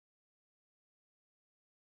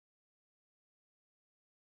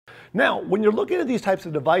Now, when you're looking at these types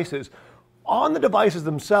of devices, on the devices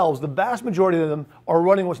themselves, the vast majority of them are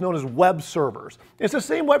running what's known as web servers. It's the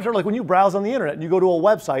same web server like when you browse on the internet and you go to a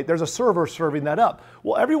website, there's a server serving that up.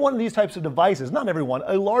 Well, every one of these types of devices, not every one,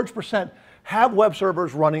 a large percent have web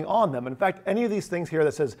servers running on them. In fact, any of these things here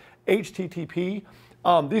that says HTTP,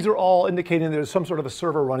 these are all indicating there's some sort of a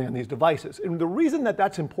server running on these devices. And the reason that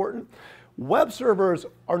that's important, web servers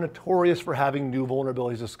are notorious for having new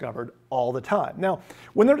vulnerabilities discovered all the time. Now,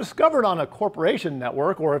 when they're discovered on a corporation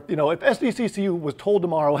network, or if SDCCU was told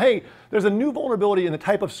tomorrow, hey, there's a new vulnerability in the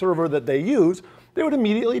type of server that they use, they would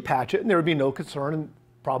immediately patch it and there would be no concern and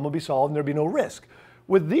the problem would be solved and there'd be no risk.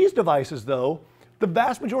 With these devices though, the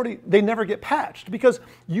vast majority, they never get patched because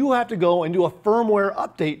you have to go and do a firmware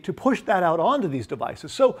update to push that out onto these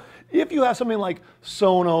devices. So if you have something like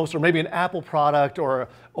Sonos or maybe an Apple product or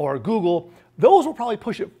Google, those will probably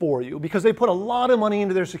push it for you because they put a lot of money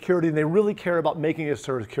into their security and they really care about making it as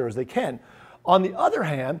secure as they can. On the other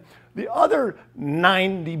hand, the other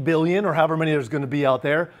 90 billion or however many there's going to be out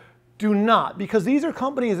there do not, because these are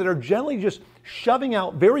companies that are generally just shoving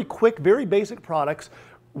out very quick, very basic products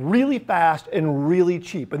really fast and really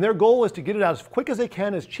cheap. And their goal is to get it out as quick as they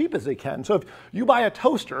can, as cheap as they can. So if you buy a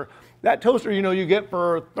toaster, that toaster you get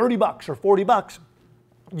for 30 bucks or 40 bucks,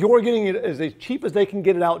 you're getting it as cheap as they can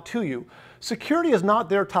get it out to you. Security is not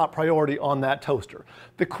their top priority on that toaster.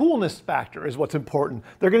 The coolness factor is what's important.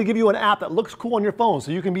 They're going to give you an app that looks cool on your phone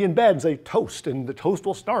so you can be in bed and say toast and the toast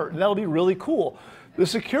will start and that'll be really cool. The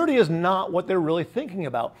security is not what they're really thinking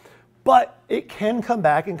about. But it can come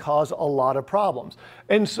back and cause a lot of problems.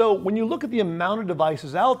 And so when you look at the amount of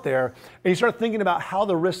devices out there and you start thinking about how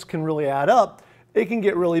the risks can really add up, it can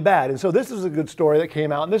get really bad. And so this is a good story that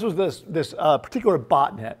came out, and this was this particular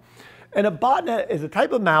botnet. And a botnet is a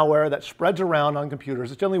type of malware that spreads around on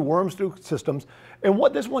computers. It generally worms through systems. And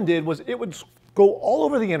what this one did was it would go all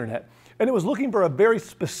over the internet, and it was looking for a very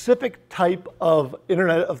specific type of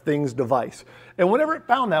Internet of Things device. And whenever it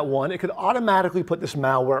found that one, it could automatically put this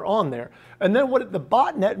malware on there. And then what the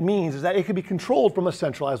botnet means is that it could be controlled from a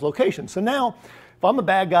centralized location. So now, if I'm a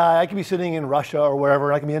bad guy, I could be sitting in Russia or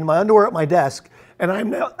wherever, I can be in my underwear at my desk, and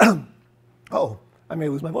I'm now, oh, I may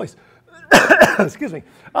lose my voice. Excuse me.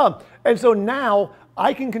 And so now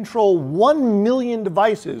I can control 1 million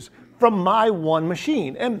devices from my one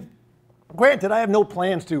machine. And granted, I have no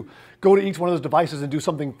plans to go to each one of those devices and do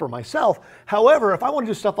something for myself. However, if I want to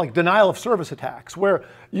do stuff like denial of service attacks, where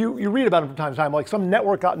you read about them from time to time, like some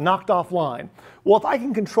network got knocked offline. Well, if I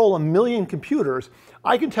can control 1 million computers,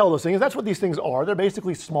 I can tell those things. That's what these things are. They're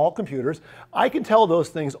basically small computers. I can tell those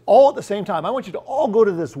things all at the same time. I want you to all go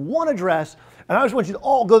to this one address, and I just want you to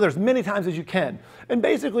all go there as many times as you can. And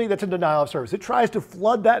basically, that's a denial of service. It tries to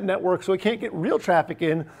flood that network so it can't get real traffic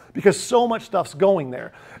in because so much stuff's going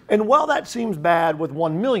there. And while that seems bad with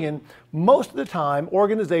 1 million, most of the time,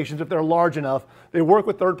 organizations, if they're large enough, they work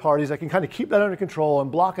with third parties that can kind of keep that under control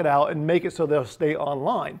and block it out and make it so they'll stay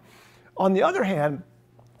online. On the other hand,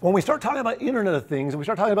 when we start talking about Internet of Things and we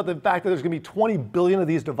start talking about the fact that there's going to be 20 billion of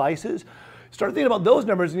these devices, start thinking about those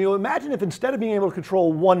numbers and imagine if instead of being able to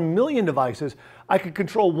control 1 million devices, I could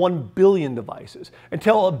control 1 billion devices and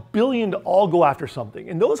tell 1 billion to all go after something.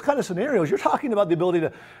 In those kind of scenarios, you're talking about the ability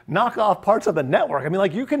to knock off parts of the network. I mean,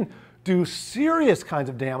 like you can do serious kinds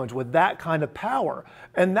of damage with that kind of power.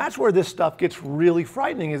 And that's where this stuff gets really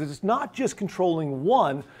frightening, is it's not just controlling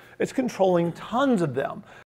one, it's controlling tons of them.